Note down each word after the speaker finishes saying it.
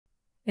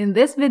In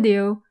this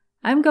video,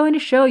 I'm going to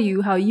show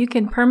you how you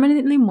can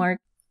permanently mark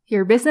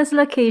your business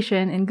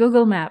location in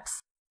Google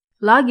Maps.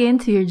 Log in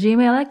to your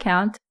Gmail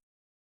account,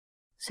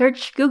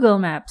 search Google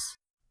Maps,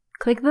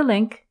 click the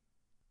link.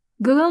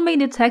 Google may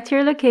detect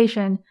your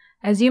location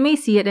as you may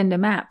see it in the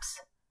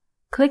maps.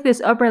 Click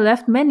this upper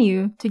left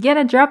menu to get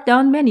a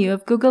drop-down menu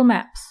of Google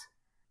Maps.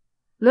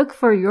 Look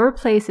for Your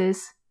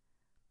Places.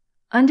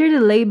 Under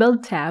the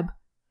Labeled tab,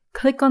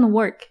 click on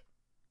Work.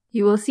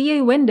 You will see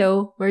a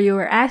window where you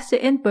are asked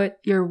to input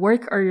your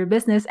work or your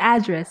business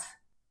address.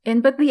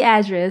 Input the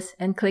address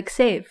and click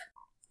Save.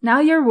 Now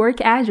your work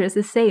address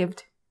is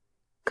saved.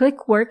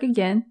 Click Work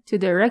again to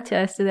direct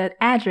us to that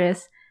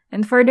address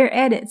and further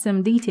edit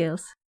some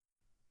details.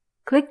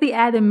 Click the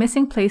Add a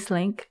Missing Place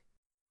link.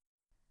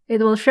 It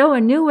will show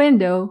a new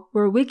window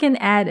where we can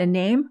add a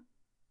name,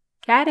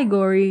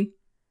 category,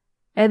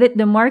 edit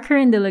the marker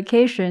in the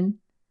location.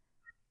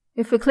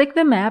 If we click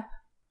the map,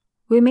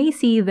 we may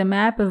see the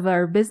map of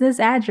our business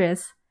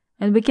address,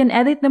 and we can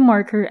edit the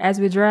marker as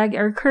we drag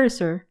our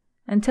cursor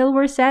until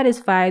we're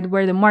satisfied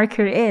where the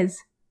marker is.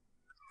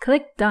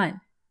 Click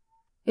Done.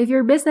 If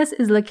your business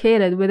is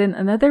located within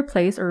another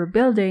place or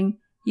building,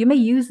 you may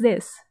use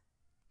this.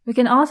 We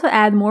can also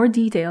add more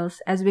details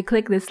as we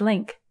click this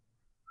link.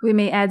 We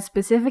may add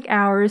specific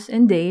hours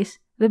and days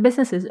the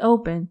business is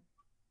open.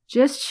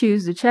 Just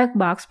choose the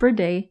checkbox per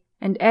day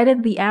and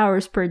edit the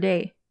hours per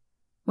day.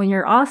 When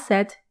you're all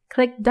set,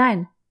 click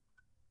Done.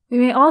 We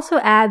may also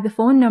add the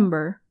phone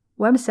number,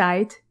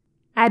 website,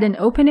 add an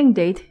opening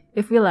date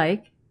if we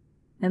like,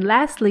 and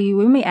lastly,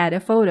 we may add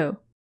a photo.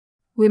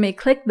 We may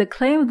click the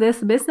Claim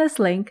This Business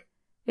link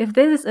if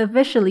this is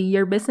officially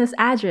your business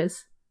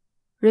address.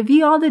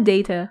 Review all the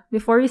data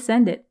before you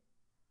send it.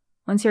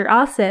 Once you're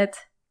all set,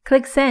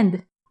 click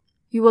Send.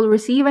 You will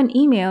receive an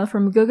email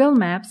from Google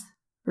Maps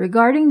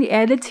regarding the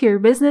edit to your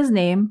business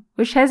name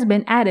which has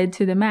been added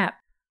to the map.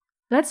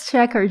 Let's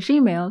check our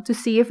Gmail to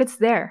see if it's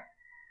there.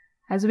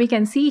 As we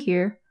can see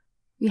here,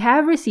 we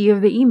have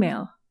received the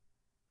email.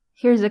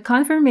 Here's a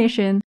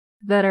confirmation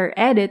that our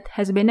edit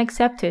has been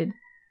accepted.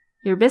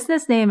 Your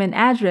business name and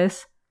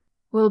address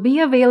will be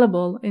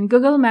available in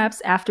Google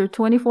Maps after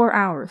 24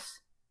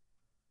 hours.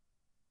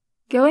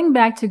 Going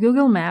back to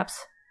Google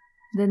Maps,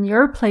 then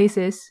Your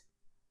Places,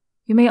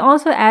 you may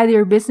also add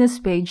your business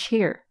page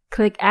here.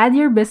 Click Add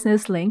Your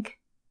Business link.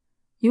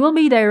 You will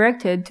be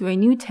directed to a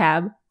new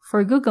tab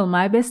for Google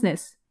My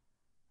Business.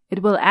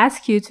 It will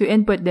ask you to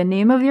input the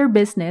name of your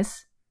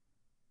business.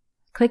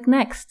 Click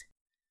Next.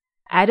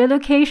 Add a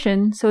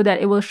location so that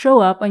it will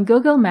show up on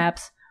Google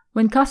Maps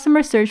when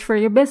customers search for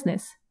your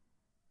business.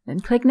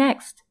 Then click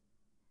Next.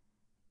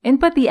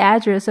 Input the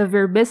address of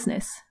your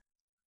business.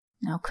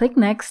 Now click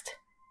Next.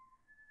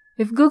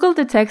 If Google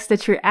detects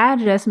that your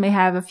address may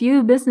have a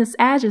few business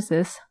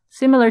addresses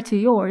similar to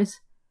yours,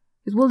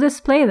 it will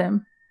display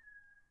them.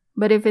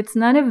 But if it's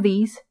none of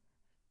these,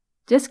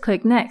 just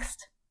click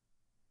Next.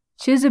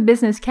 Choose a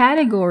business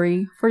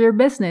category for your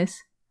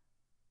business.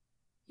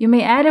 You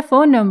may add a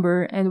phone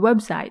number and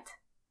website.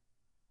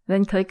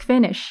 Then click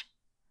Finish.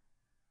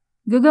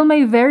 Google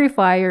may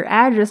verify your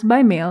address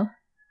by mail,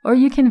 or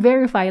you can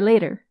verify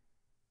later.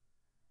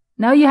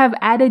 Now you have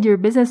added your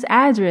business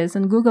address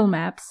on Google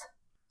Maps,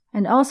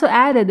 and also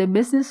added a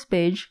business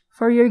page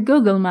for your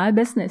Google My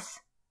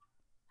Business.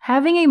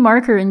 Having a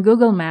marker in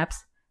Google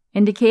Maps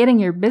indicating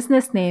your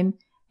business name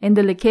and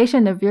the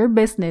location of your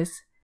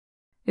business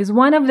is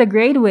one of the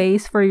great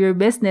ways for your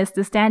business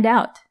to stand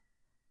out.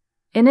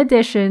 In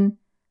addition,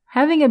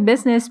 having a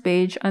business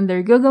page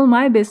under Google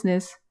My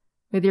Business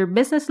with your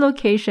business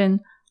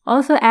location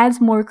also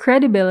adds more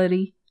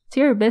credibility to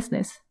your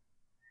business.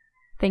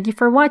 Thank you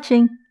for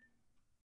watching.